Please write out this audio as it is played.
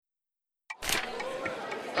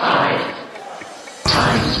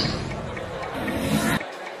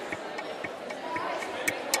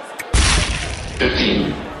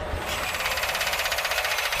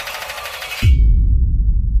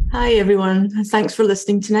Hi, everyone. Thanks for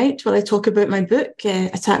listening tonight while I talk about my book,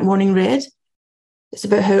 Attack Morning Red. It's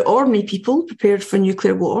about how ordinary people prepared for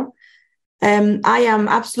nuclear war. I am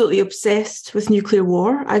absolutely obsessed with nuclear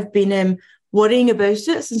war. I've been worrying about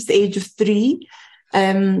it since the age of 3.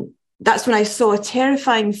 That's when I saw a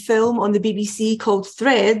terrifying film on the BBC called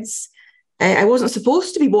Threads. I wasn't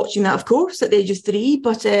supposed to be watching that, of course, at the age of 3,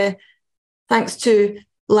 but thanks to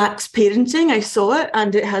lax parenting, I saw it,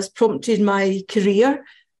 and it has prompted my career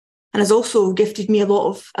and has also gifted me a lot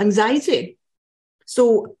of anxiety.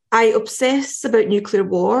 So I obsess about nuclear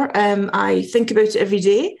war. I think about it every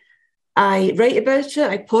day. I write about it.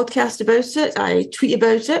 I podcast about it. I tweet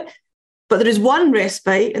about it. But there is one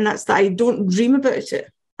respite, and that's that I don't dream about it.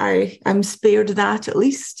 I'm spared that, at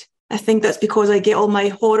least. I think that's because I get all my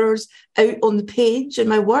horrors out on the page in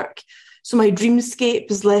my work. So my dreamscape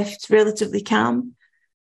is left relatively calm.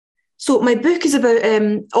 So my book is about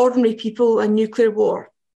ordinary people and nuclear war.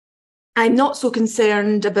 I'm not so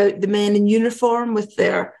concerned about the men in uniform with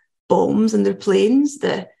their bombs and their planes,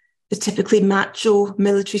 the typically macho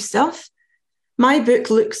military stuff. My book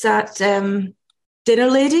looks at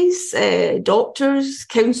dinner ladies, doctors,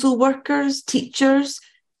 council workers, teachers,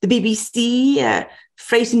 the BBC,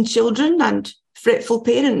 frightened children and fretful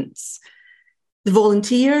parents, the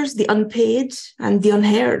volunteers, the unpaid and the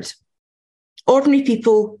unheard. Ordinary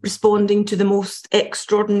people responding to the most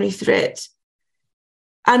extraordinary threat.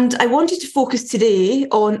 And I wanted to focus today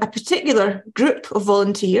on a particular group of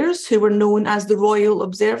volunteers who were known as the Royal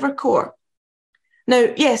Observer Corps.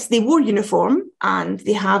 Now, yes, they wore uniform and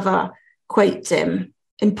they have a quite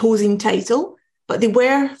imposing title, but they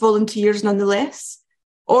were volunteers nonetheless,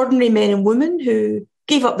 ordinary men and women who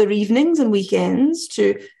gave up their evenings and weekends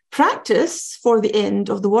to practice for the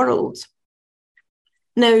end of the world.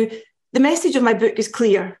 Now, the message of my book is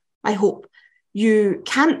clear, I hope. You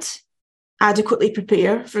can't adequately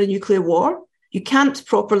prepare for a nuclear war. You can't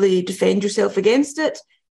properly defend yourself against it.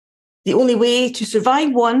 The only way to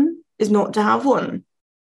survive one is not to have one.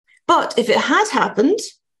 But if it had happened,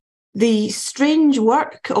 the strange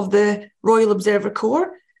work of the Royal Observer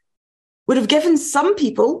Corps would have given some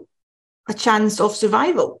people a chance of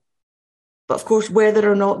survival. But of course,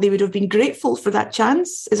 whether or not they would have been grateful for that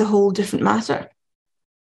chance is a whole different matter.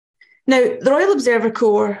 Now, the Royal Observer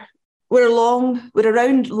Corps were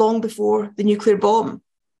around long before the nuclear bomb.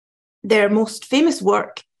 Their most famous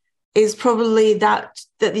work is probably that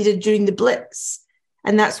they did during the Blitz.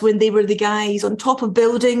 And that's when they were the guys on top of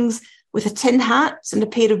buildings with a tin hat and a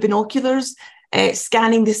pair of binoculars,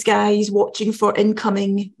 scanning the skies, watching for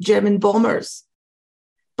incoming German bombers.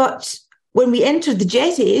 But when we entered the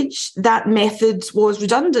jet age, that method was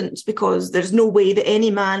redundant because there's no way that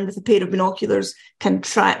any man with a pair of binoculars can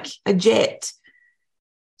track a jet.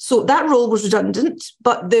 So that role was redundant,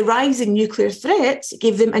 but the rising nuclear threat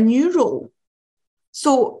gave them a new role.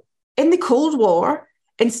 So in the Cold War,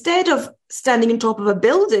 instead of standing on top of a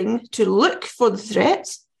building to look for the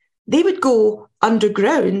threat, they would go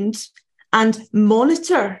underground and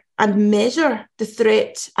monitor and measure the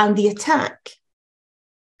threat and the attack.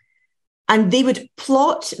 And they would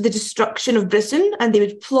plot the destruction of Britain, and they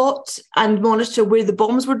would plot and monitor where the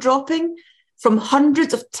bombs were dropping from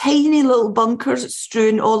hundreds of tiny little bunkers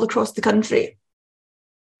strewn all across the country.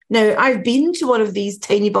 Now, I've been to one of these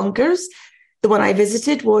tiny bunkers. The one I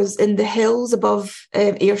visited was in the hills above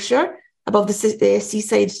Ayrshire, above the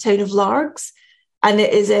seaside town of Largs. And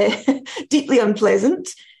it is deeply unpleasant,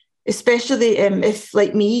 especially if,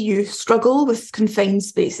 like me, you struggle with confined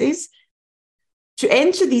spaces. To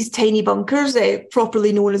enter these tiny bunkers,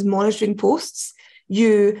 properly known as monitoring posts,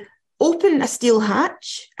 you open a steel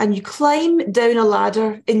hatch and you climb down a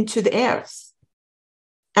ladder into the earth.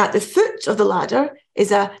 At the foot of the ladder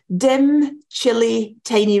is a dim, chilly,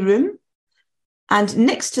 tiny room. And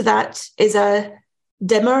next to that is a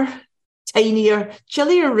dimmer, tinier,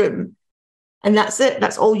 chillier room. And that's it.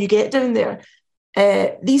 That's all you get down there.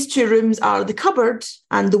 These two rooms are the cupboard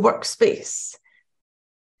and the workspace.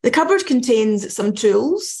 The cupboard contains some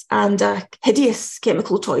tools and a hideous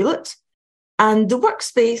chemical toilet. And the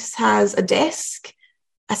workspace has a desk,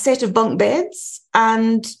 a set of bunk beds,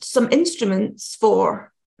 and some instruments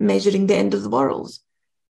for measuring the end of the world.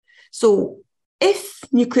 So if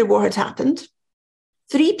nuclear war had happened,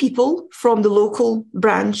 3 people from the local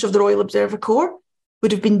branch of the Royal Observer Corps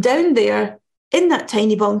would have been down there in that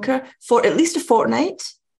tiny bunker for at least a fortnight,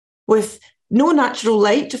 with no natural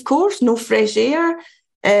light, of course, no fresh air,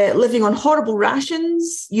 living on horrible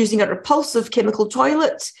rations, using a repulsive chemical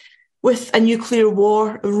toilet, with a nuclear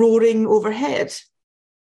war roaring overhead.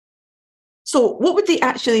 So what would they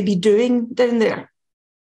actually be doing down there?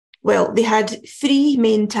 Well, they had 3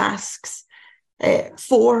 main tasks.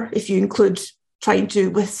 4 if you include trying to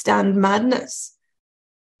withstand madness.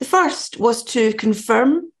 The first was to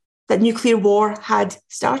confirm that nuclear war had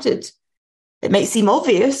started. It might seem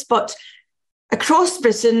obvious, but across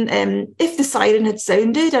Britain, if the siren had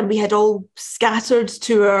sounded and we had all scattered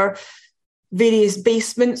to our various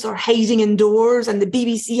basements or hiding indoors and the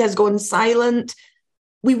BBC has gone silent,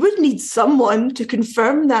 we would need someone to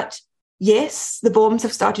confirm that, yes, the bombs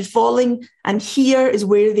have started falling and here is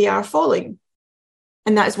where they are falling.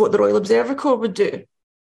 And that is what the Royal Observer Corps would do.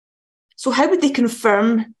 So how would they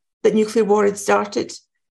confirm that nuclear war had started?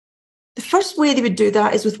 The first way they would do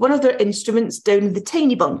that is with one of their instruments down in the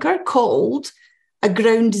tiny bunker called a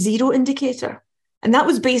ground zero indicator. And that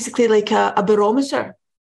was basically like a barometer.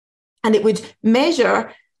 And it would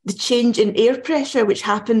measure the change in air pressure which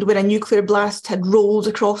happened when a nuclear blast had rolled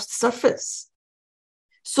across the surface.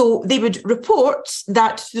 So they would report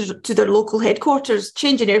that to their local headquarters,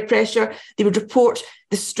 change in air pressure. They would report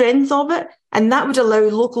the strength of it. And that would allow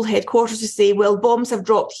local headquarters to say, well, bombs have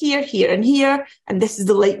dropped here, here, and here, and this is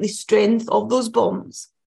the likely strength of those bombs.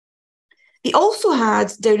 They also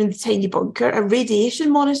had, down in the tiny bunker, a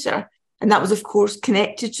radiation monitor. And that was, of course,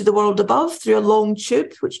 connected to the world above through a long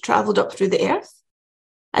tube which travelled up through the earth.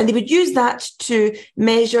 And they would use that to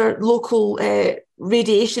measure local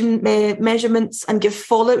radiation measurements and give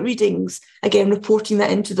fallout readings, again, reporting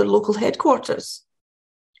that into their local headquarters.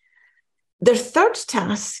 Their third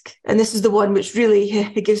task, and this is the one which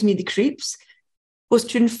really gives me the creeps, was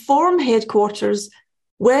to inform headquarters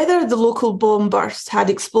whether the local bomb burst had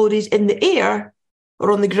exploded in the air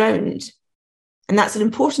or on the ground. And that's an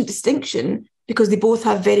important distinction because they both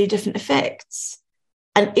have very different effects.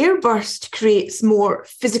 An air burst creates more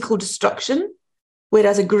physical destruction,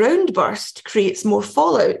 whereas a ground burst creates more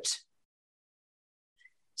fallout.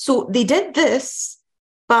 So they did this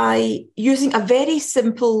by using a very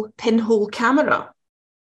simple pinhole camera.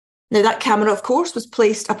 Now, that camera, of course, was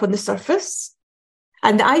placed up on the surface.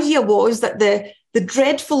 And the idea was that the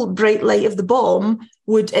dreadful bright light of the bomb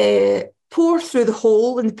would pour through the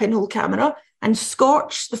hole in the pinhole camera and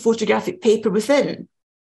scorch the photographic paper within.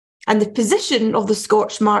 And the position of the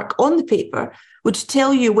scorch mark on the paper would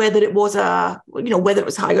tell you whether it was whether it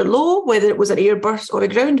was high or low, whether it was an air burst or a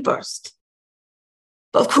ground burst.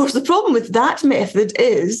 But of course, the problem with that method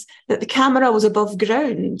is that the camera was above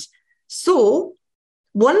ground. So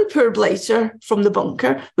one poor blighter from the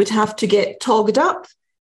bunker would have to get togged up,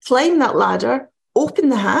 climb that ladder, open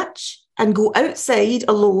the hatch, and go outside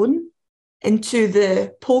alone into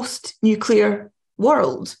the post-nuclear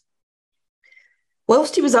world.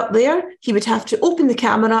 Whilst he was up there, he would have to open the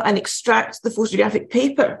camera and extract the photographic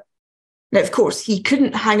paper. Now, of course, he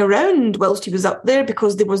couldn't hang around whilst he was up there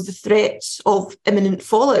because there was the threat of imminent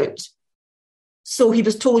fallout. So he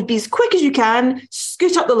was told, be as quick as you can,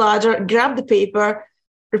 scoot up the ladder, grab the paper,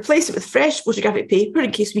 replace it with fresh photographic paper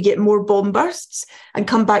in case we get more bomb bursts, and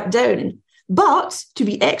come back down. But to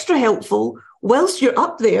be extra helpful, whilst you're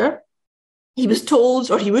up there, he was told,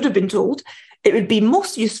 or he would have been told, it would be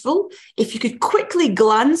most useful if you could quickly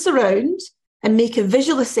glance around and make a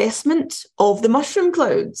visual assessment of the mushroom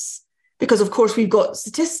clouds. Because, of course, we've got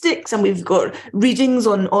statistics and we've got readings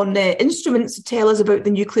on instruments to tell us about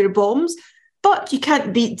the nuclear bombs. But you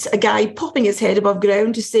can't beat a guy popping his head above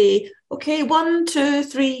ground to say, OK, 1, 2,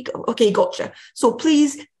 3, OK, gotcha. So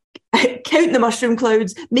please count the mushroom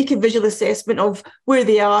clouds, make a visual assessment of where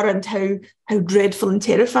they are and how dreadful and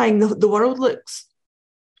terrifying the world looks.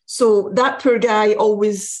 So that poor guy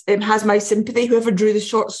always has my sympathy. Whoever drew the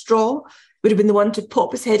short straw would have been the one to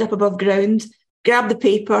pop his head up above ground, grab the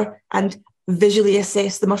paper and visually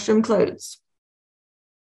assess the mushroom clouds.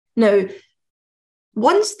 Now,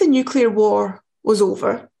 once the nuclear war was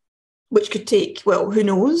over, which could take, well, who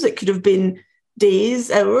knows? It could have been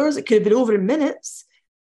days, hours, it could have been over in minutes.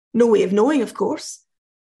 No way of knowing, of course.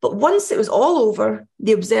 But once it was all over,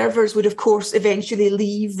 the observers would, of course, eventually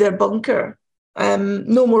leave their bunker.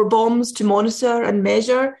 No more bombs to monitor and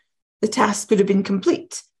measure. The task would have been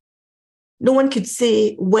complete. No one could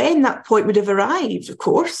say when that point would have arrived, of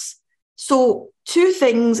course. So 2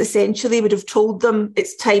 things essentially would have told them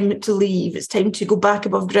it's time to leave, it's time to go back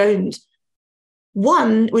above ground.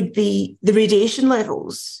 One would be the radiation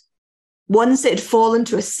levels. Once it had fallen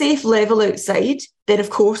to a safe level outside, then of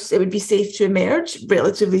course it would be safe to emerge,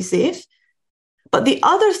 relatively safe. But the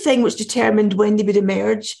other thing which determined when they would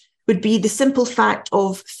emerge would be the simple fact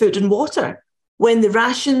of food and water. When the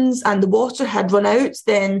rations and the water had run out,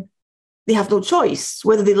 then they have no choice.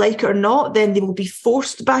 Whether they like it or not, then they will be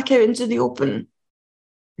forced back out into the open.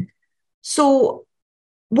 So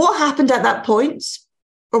what happened at that point,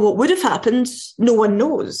 or what would have happened, no one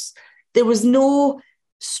knows. There was no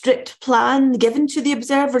strict plan given to the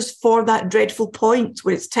observers for that dreadful point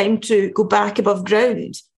where it's time to go back above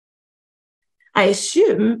ground? I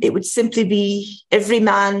assume it would simply be every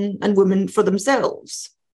man and woman for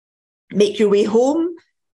themselves. Make your way home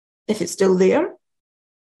if it's still there,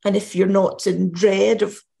 and if you're not in dread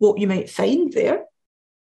of what you might find there.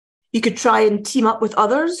 You could try and team up with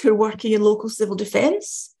others who are working in local civil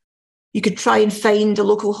defence. You could try and find a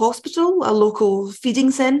local hospital, a local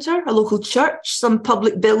feeding centre, a local church, some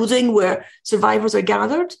public building where survivors are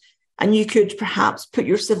gathered, and you could perhaps put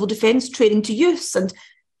your civil defence training to use and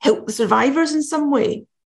help the survivors in some way,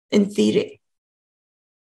 in theory.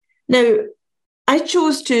 Now, I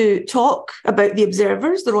chose to talk about the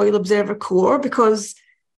observers, the Royal Observer Corps, because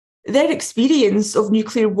their experience of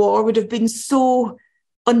nuclear war would have been so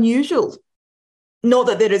unusual. Not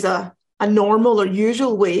that there is a normal or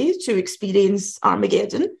usual way to experience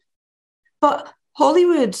Armageddon, but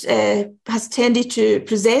Hollywood has tended to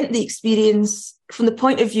present the experience from the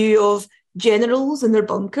point of view of generals in their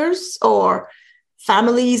bunkers, or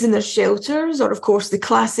families in their shelters, or of course the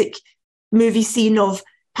classic movie scene of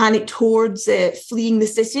panicked hordes fleeing the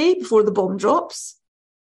city before the bomb drops.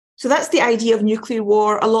 So that's the idea of nuclear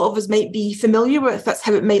war a lot of us might be familiar with. That's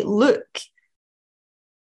how it might look.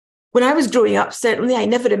 When I was growing up, certainly I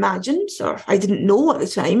never imagined, or I didn't know at the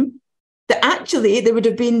time, that actually there would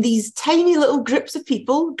have been these tiny little groups of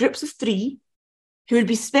people, groups of 3, who would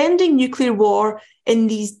be spending nuclear war in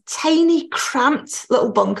these tiny, cramped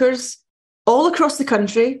little bunkers all across the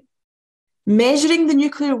country, measuring the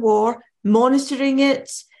nuclear war, monitoring it,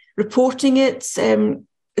 reporting it,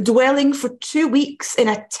 dwelling for 2 weeks in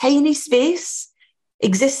a tiny space,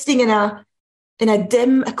 existing in a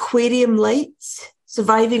dim aquarium light,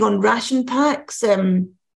 surviving on ration packs,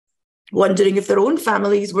 wondering if their own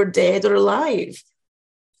families were dead or alive.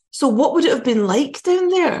 So what would it have been like down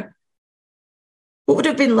there? What would it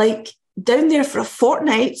have been like down there for a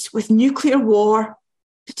fortnight with nuclear war,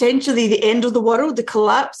 potentially the end of the world, the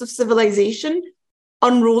collapse of civilization,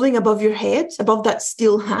 unrolling above your head, above that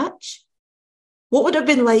steel hatch? What would it have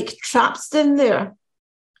been like trapped down there?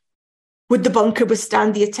 Would the bunker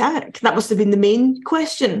withstand the attack? That must have been the main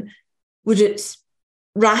question. Would it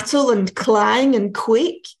rattle and clang and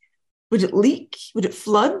quake? Would it leak? Would it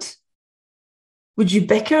flood? Would you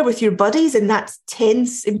bicker with your buddies in that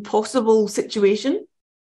tense, impossible situation?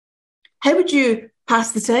 How would you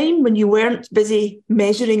pass the time when you weren't busy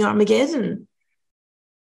measuring Armageddon?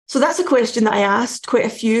 So that's a question that I asked quite a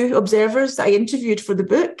few observers that I interviewed for the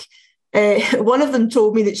book. One of them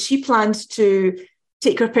told me that she planned to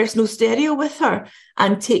take her personal stereo with her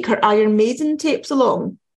and take her Iron Maiden tapes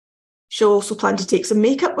along. She also planned to take some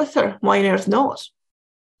makeup with her. Why on earth not?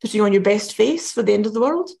 Putting on your best face for the end of the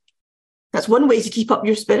world. That's one way to keep up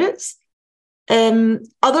your spirits.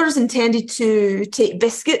 Others intended to take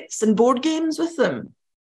biscuits and board games with them.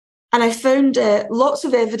 And I found lots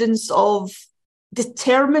of evidence of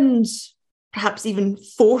determined, perhaps even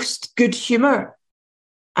forced good humour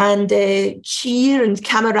and cheer and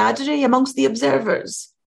camaraderie amongst the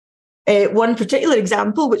observers. One particular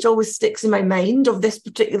example, which always sticks in my mind, of this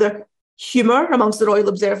particular humour amongst the Royal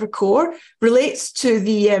Observer Corps relates to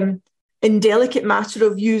the indelicate matter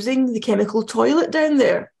of using the chemical toilet down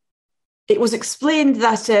there. It was explained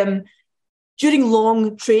that during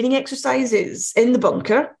long training exercises in the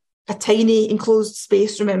bunker, a tiny enclosed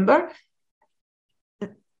space, remember,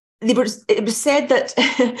 it was said that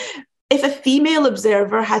if a female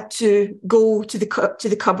observer had to go to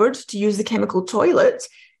the cupboard to use the chemical toilet,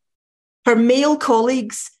 her male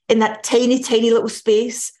colleagues in that tiny, tiny little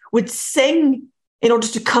space would sing in order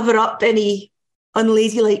to cover up any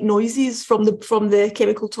unladylike noises from the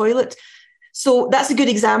chemical toilet. So that's a good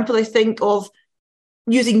example, I think, of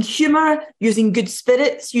using humour, using good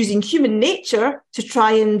spirits, using human nature to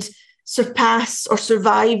try and surpass or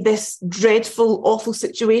survive this dreadful, awful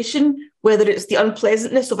situation, whether it's the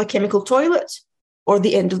unpleasantness of a chemical toilet or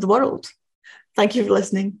the end of the world. Thank you for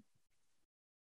listening.